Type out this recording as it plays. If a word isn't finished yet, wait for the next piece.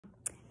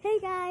Hey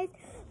guys,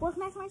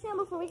 welcome back to my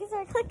channel. Before we get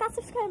started, click that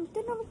subscribe,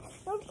 the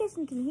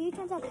notification can you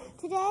turn on.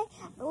 Today,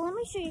 let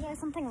me show you guys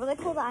something really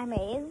cool that I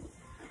made.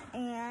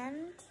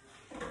 And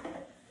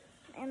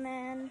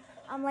then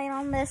I'm laying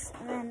on this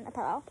and then a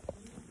pillow.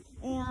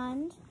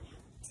 And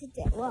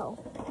today,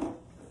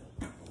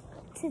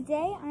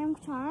 today I'm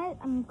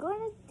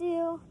gonna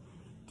do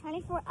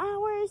 24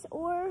 hours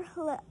or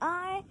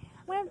I'm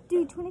gonna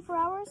do 24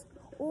 hours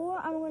or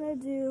I'm gonna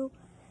do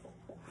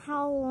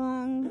how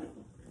long,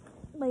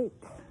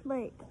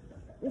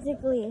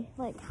 basically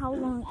how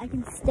long I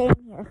can stay in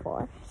here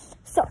for.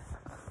 So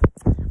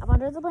I'm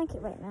under the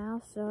blanket right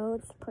now, so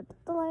let's put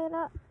the light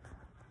up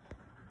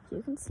so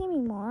you can see me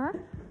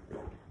more.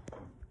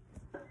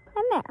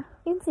 And there,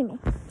 you can see me.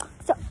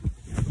 So,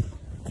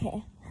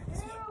 okay.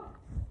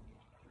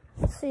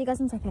 So you guys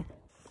in a second.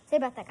 Say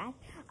about that, guys.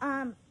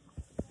 I'm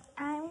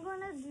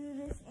gonna do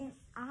this, and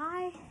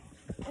I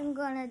am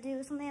gonna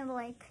do something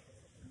like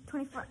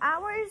 24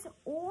 hours,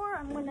 or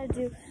I'm gonna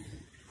do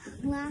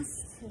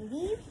last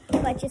sleep,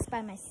 but just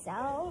by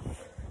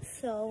myself.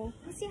 So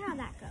we'll see how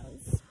that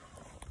goes.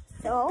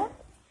 So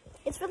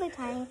it's really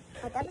tiny,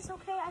 but that is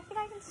okay. I think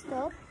I can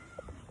still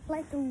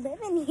live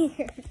in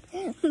here.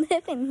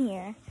 Live in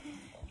here.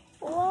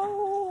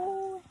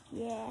 Whoa,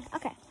 yeah.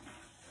 Okay.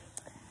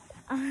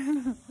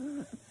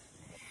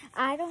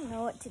 I don't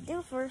know what to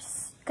do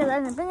first because I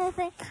didn't bring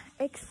anything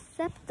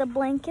except the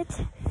blanket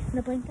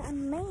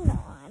I'm laying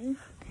on.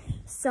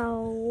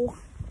 So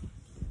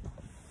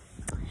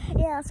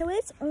yeah, so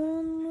it's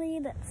only,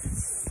 let's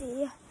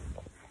see,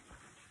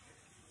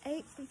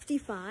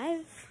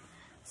 8:55.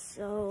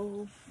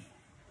 So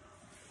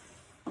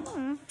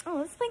oh,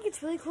 this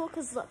blanket's really cool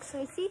because look,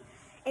 so you see,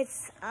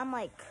 it's I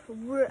love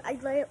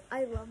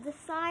this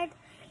side.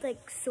 It's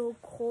like so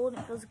cold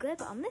and it feels good,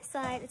 but on this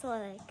side it's all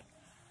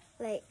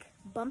like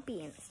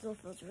bumpy and it still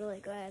feels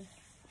really good.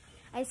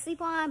 I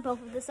sleep on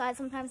both of the sides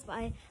sometimes, but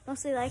I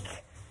mostly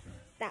like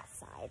that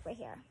side right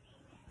here.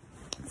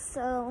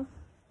 So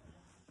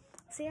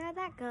see how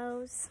that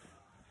goes.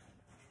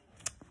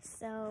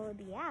 So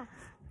yeah,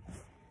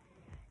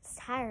 it's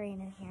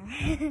tiring in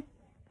here.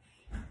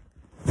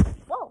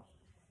 Whoa.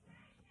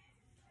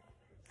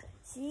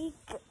 See,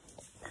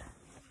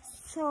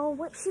 so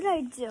what should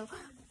I do?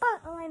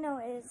 But all I know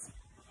is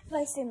if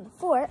I stay in the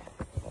fort,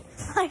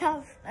 I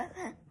have,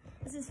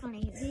 this is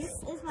funny,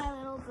 this is my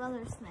little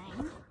brother's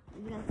thing.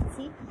 You guys can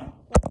see.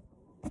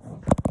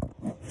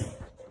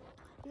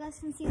 You guys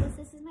can see this.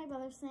 This is my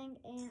brother's thing,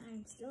 and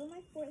I'm still in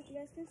my fort. If you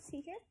guys can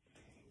see here,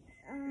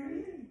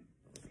 and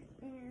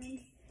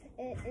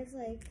it is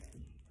like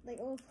a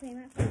little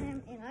playmat for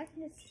him, and I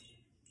can just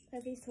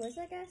put these toys,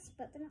 I guess,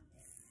 but they're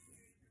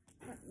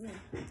not me.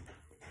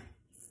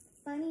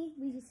 Bunny,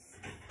 we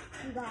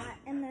got,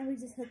 and then we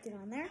just hooked it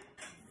on there.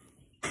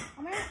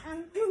 I'm gonna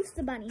unloose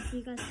the bunny, so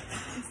you guys,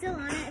 I'm still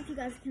on it. If you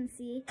guys can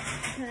see,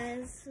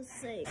 because let's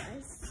see,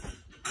 guys,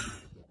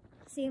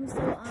 see I'm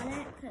still on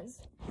it, because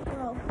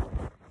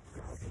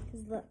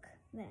look,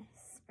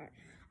 this part.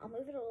 I'll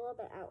move it a little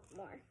bit out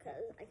more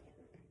because I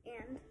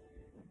can. And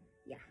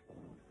yeah,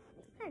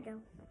 there we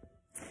go.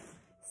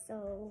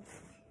 So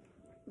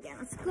yeah,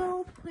 let's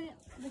go put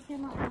the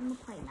camera on the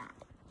playmat.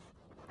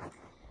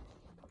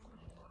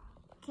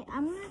 Okay,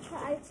 I'm gonna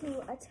try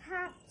to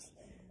attach.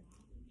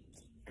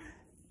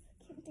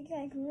 Can't think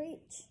I can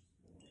reach.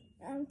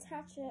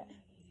 Attach it.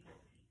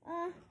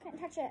 Can't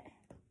touch it.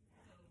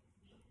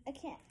 I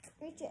can't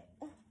reach it.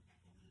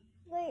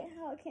 Wait,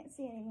 how I can't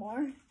see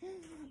anymore.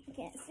 I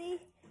can't see.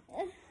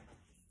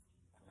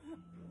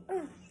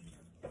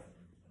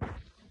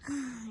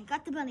 I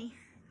got the bunny.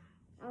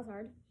 That was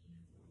hard.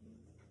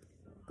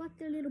 Got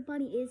the little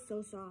bunny, is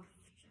so soft.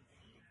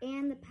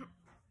 And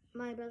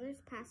my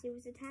brother's passy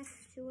was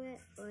attached to it,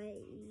 but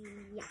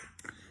yeah.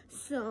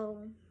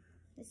 So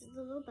this is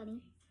the little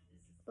bunny,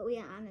 but we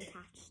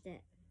unattached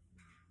it.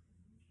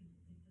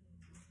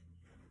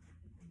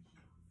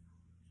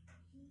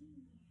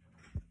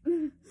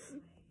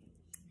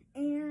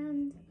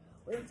 And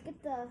let's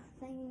get the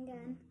thing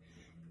again.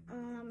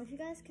 If you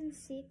guys can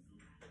see,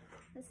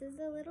 this is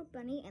the little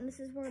bunny, and this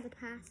is where the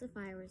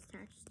pacifier is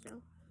attached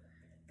to.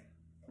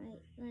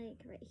 Right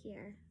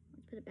here.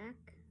 Let's put it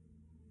back.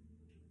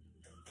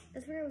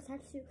 That's where it was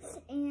attached to.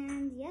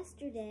 And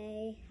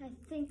yesterday, I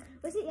think,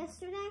 was it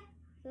yesterday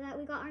that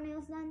we got our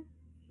nails done?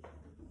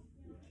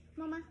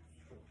 Mama,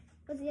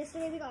 was it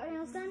yesterday we got our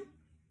nails done?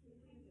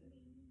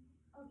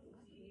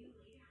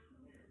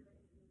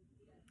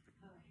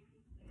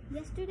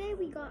 Yesterday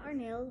we got our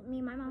nails, me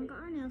and my mom got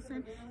our nails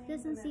done. You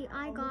guys can see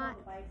I got,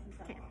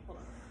 okay,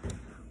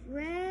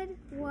 red,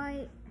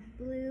 white,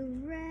 blue,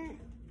 red,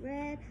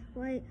 red,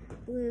 white,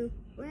 blue,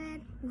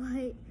 red,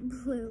 white,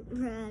 blue,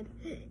 red.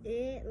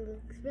 It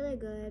looks really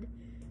good.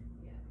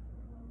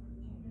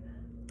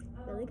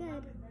 Really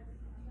good.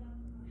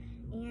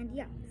 And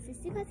yeah, so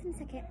see you guys in a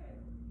second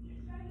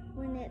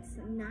when it's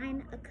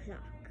 9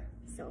 o'clock.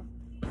 So,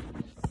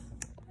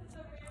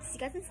 see you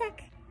guys in a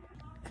sec.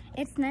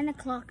 It's 9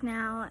 o'clock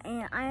now,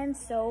 and I am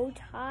so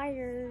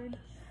tired.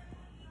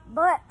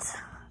 But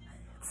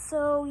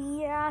So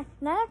yeah,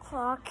 9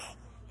 o'clock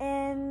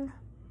in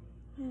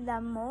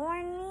the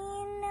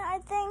morning, I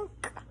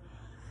think.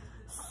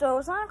 So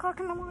it's 9 o'clock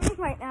in the morning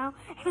right now,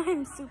 and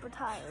I'm super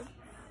tired.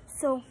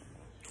 So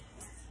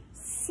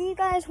see you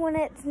guys when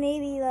it's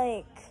maybe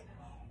like,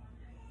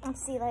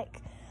 let's see,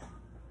 like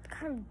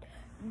kind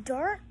of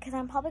dark, because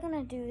I'm probably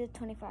gonna do the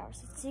 24 hours.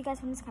 So see you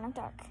guys when it's kind of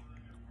dark.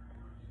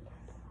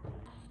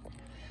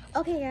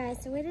 Okay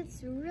guys, so it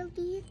is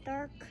really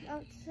dark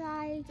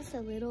outside, just a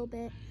little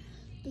bit,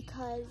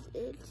 because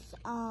it's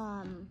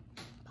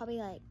probably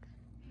like,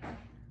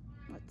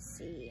 let's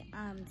see,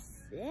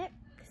 6.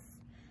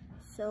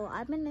 So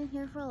I've been in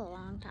here for a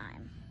long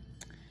time.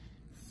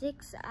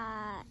 6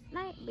 at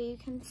night, but you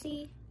can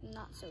see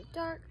not so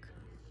dark.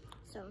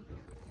 So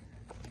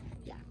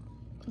yeah,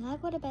 and I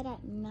go to bed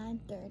at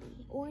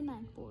 9:30 or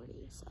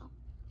 9:40. So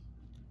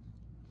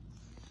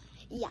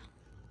yeah,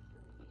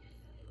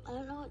 I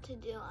don't know what to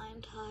do.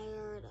 I'm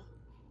tired.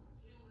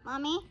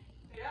 Mommy?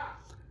 Yeah?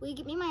 Will you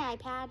give me my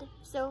iPad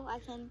so I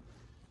can,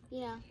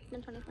 you know,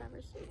 spend 24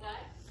 hours?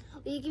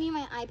 What? Will you give me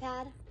my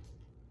iPad?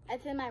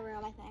 It's in my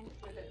room, I think.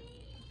 Okay.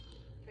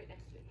 Right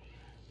next to it.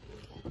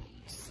 Okay,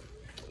 thanks.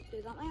 So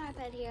we got my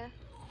iPad here,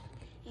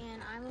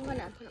 and I'm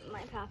gonna put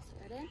my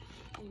password in,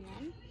 and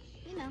then,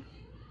 you know,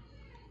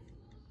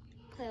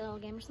 play a little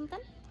game or something.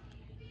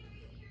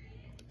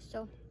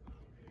 So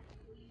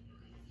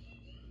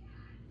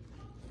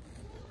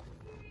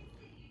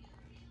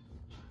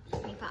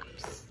me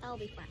pops. That'll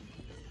be fun.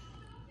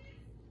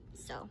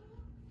 So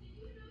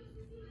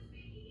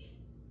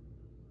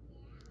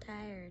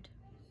tired.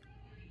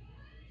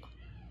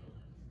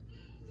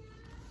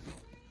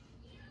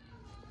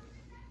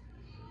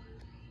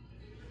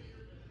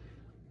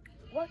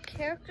 What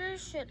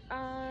characters should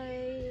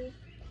I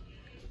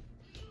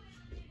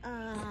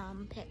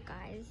pick,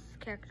 guys?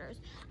 Characters.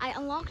 I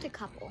unlocked a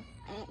couple.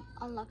 I didn't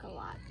unlock a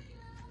lot.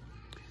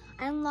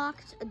 I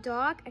unlocked a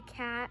dog, a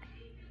cat,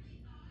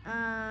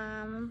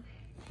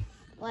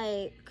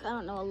 like, I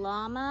don't know, a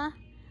llama,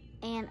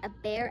 and a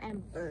bear and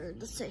a bird.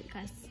 Let's show you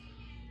guys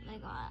what I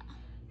got.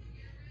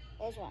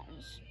 Those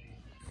ones.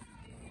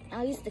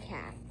 I'll use the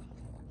cat.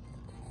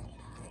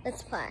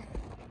 Let's play.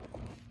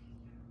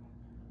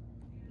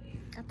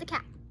 Got the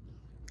cat.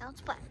 Now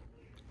let's play.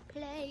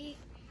 Play.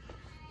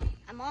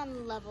 I'm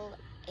on level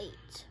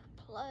 8.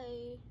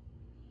 Play.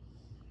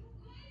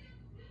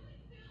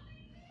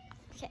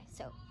 Okay,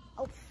 so,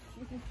 I'm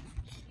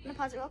gonna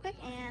pause it real quick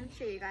and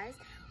show you guys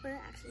what it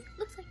actually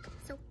looks like.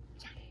 So,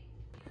 yeah.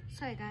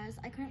 Sorry guys,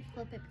 I couldn't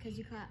flip it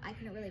because I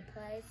couldn't really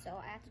play,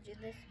 so I have to do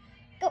this.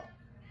 Go!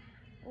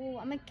 Oh,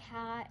 I'm a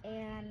cat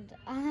and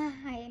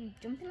I am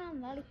jumping on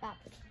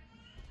lollipops.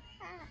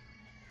 Ah,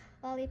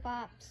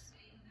 lollipops.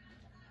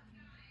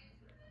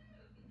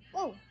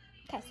 Oh,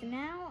 okay, so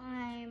now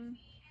I'm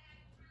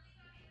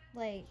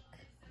like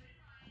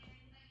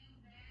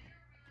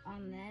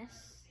on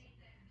this.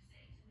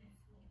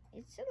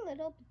 It's a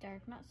little bit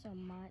dark, not so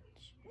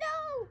much.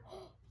 No!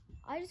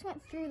 I just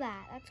went through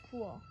that. That's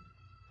cool.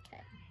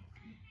 Okay.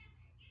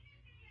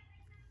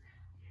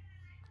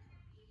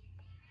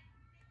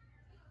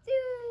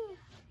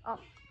 Oh,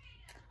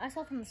 I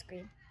saw from the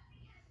screen.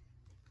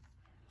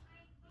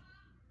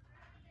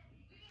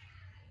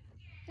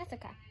 That's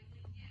okay.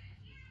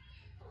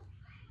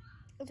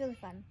 It's really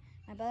fun.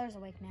 My brother's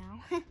awake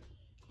now.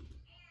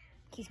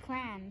 He's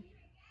crying.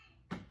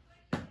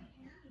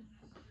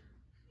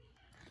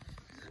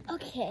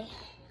 Okay.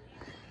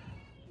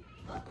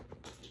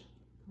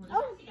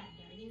 Oh.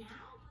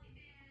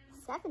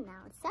 7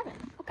 now. It's 7.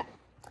 Okay.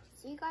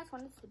 See you guys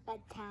when it's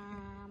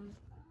bedtime.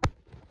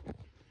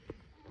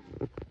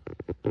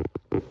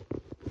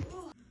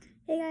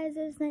 Hey guys,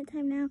 it's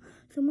nighttime now,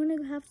 so I'm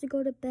gonna have to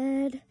go to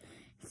bed.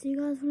 See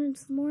you guys when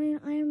it's morning.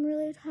 I am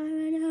really tired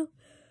right now.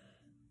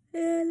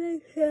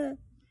 And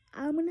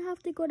I'm gonna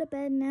have to go to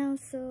bed now,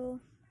 so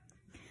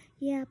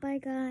yeah, bye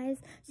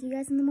guys. See you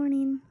guys in the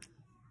morning.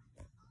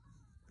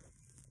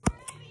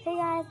 Hey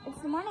guys,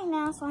 it's the morning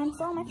now, so I'm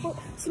still on my phone.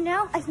 So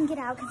now I can get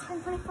out because it's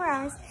been 24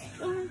 hours.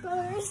 And my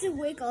brother is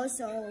awake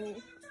also.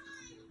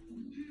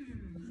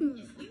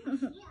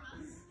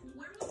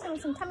 So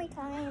some tummy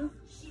time.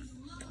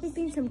 He's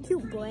being some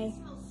cute boy.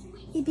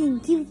 He's being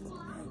cute.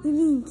 He's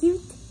being cute.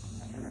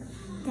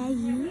 Is that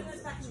you?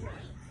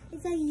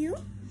 Is that you?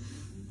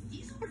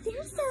 I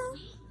think so.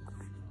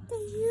 Is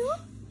that you?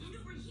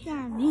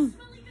 Yeah, me.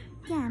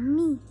 Yeah,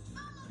 me.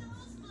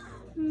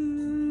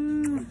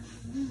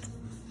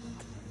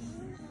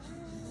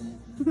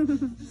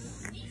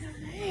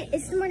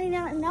 It's the morning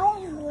now, and now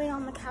I'm really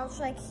on the couch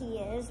like he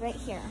is right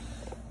here.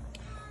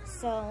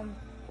 So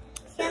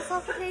yeah, that's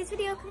all for today's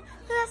video.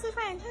 That's my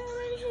friend.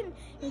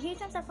 If you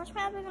thumbs up, watch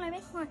my other videos, and I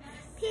make more.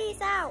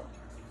 Peace out.